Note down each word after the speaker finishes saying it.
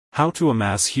How to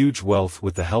amass huge wealth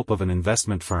with the help of an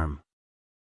investment firm.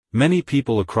 Many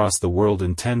people across the world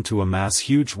intend to amass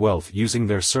huge wealth using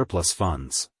their surplus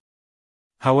funds.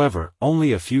 However,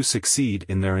 only a few succeed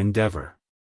in their endeavor.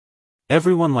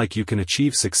 Everyone like you can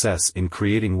achieve success in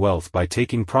creating wealth by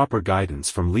taking proper guidance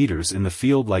from leaders in the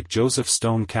field like Joseph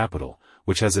Stone Capital,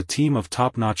 which has a team of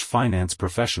top-notch finance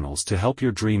professionals to help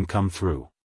your dream come through.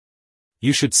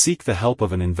 You should seek the help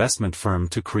of an investment firm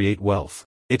to create wealth.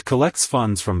 It collects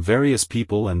funds from various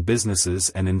people and businesses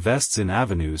and invests in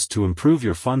avenues to improve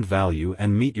your fund value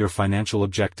and meet your financial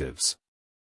objectives.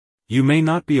 You may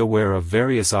not be aware of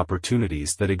various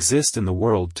opportunities that exist in the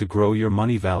world to grow your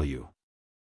money value.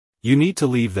 You need to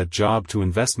leave that job to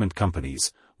investment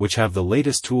companies, which have the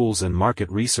latest tools and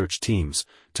market research teams,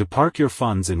 to park your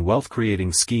funds in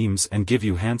wealth-creating schemes and give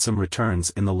you handsome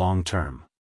returns in the long term.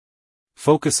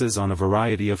 Focuses on a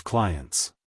variety of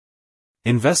clients.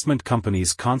 Investment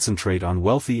companies concentrate on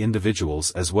wealthy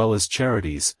individuals as well as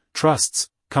charities,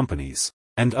 trusts, companies,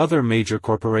 and other major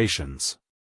corporations.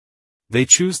 They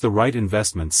choose the right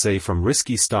investments, say from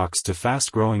risky stocks to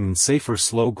fast-growing and safer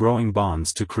slow-growing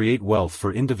bonds, to create wealth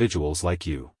for individuals like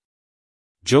you.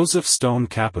 Joseph Stone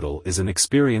Capital is an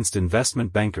experienced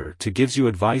investment banker who gives you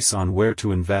advice on where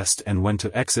to invest and when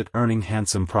to exit, earning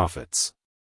handsome profits.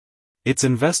 Its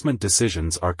investment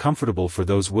decisions are comfortable for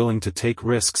those willing to take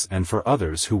risks and for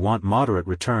others who want moderate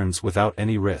returns without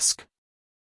any risk.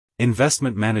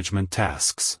 Investment management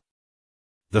tasks.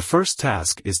 The first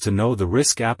task is to know the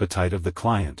risk appetite of the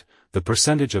client, the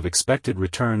percentage of expected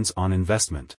returns on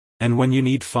investment, and when you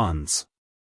need funds.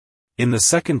 In the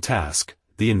second task,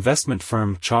 the investment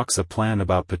firm chalks a plan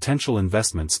about potential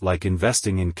investments like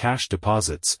investing in cash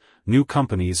deposits, new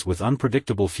companies with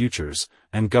unpredictable futures,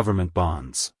 and government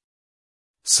bonds.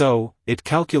 So, it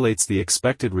calculates the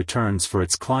expected returns for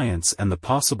its clients and the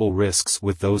possible risks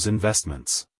with those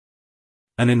investments.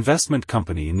 An investment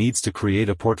company needs to create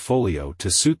a portfolio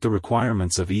to suit the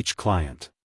requirements of each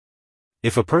client.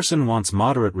 If a person wants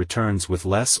moderate returns with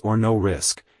less or no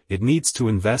risk, it needs to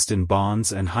invest in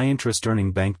bonds and high-interest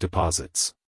earning bank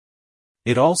deposits.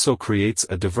 It also creates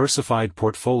a diversified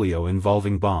portfolio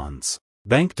involving bonds,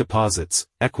 bank deposits,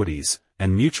 equities,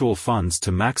 and mutual funds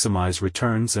to maximize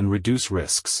returns and reduce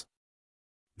risks.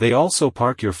 They also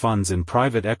park your funds in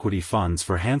private equity funds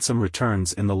for handsome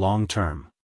returns in the long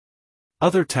term.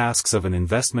 Other tasks of an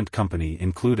investment company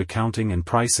include accounting and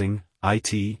pricing,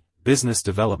 IT, business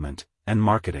development, and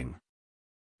marketing.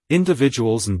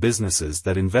 Individuals and businesses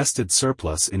that invested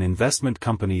surplus in investment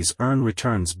companies earn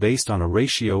returns based on a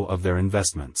ratio of their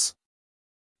investments.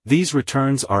 These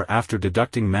returns are after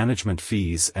deducting management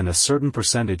fees and a certain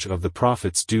percentage of the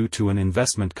profits due to an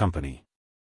investment company.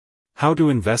 How do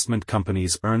investment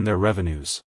companies earn their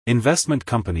revenues? Investment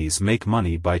companies make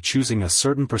money by choosing a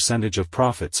certain percentage of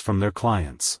profits from their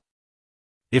clients.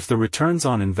 If the returns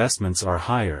on investments are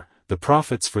higher, the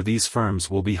profits for these firms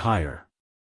will be higher.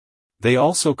 They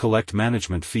also collect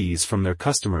management fees from their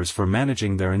customers for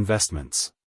managing their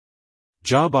investments.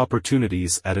 Job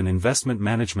opportunities at an investment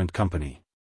management company.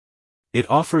 It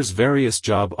offers various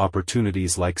job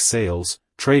opportunities like sales,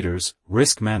 traders,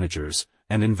 risk managers,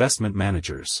 and investment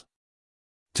managers.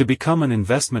 To become an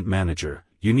investment manager,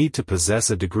 you need to possess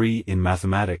a degree in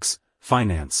mathematics,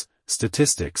 finance,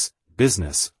 statistics,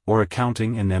 business, or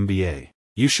accounting and MBA.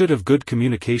 You should have good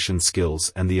communication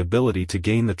skills and the ability to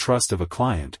gain the trust of a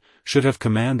client, should have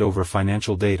command over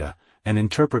financial data, and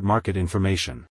interpret market information.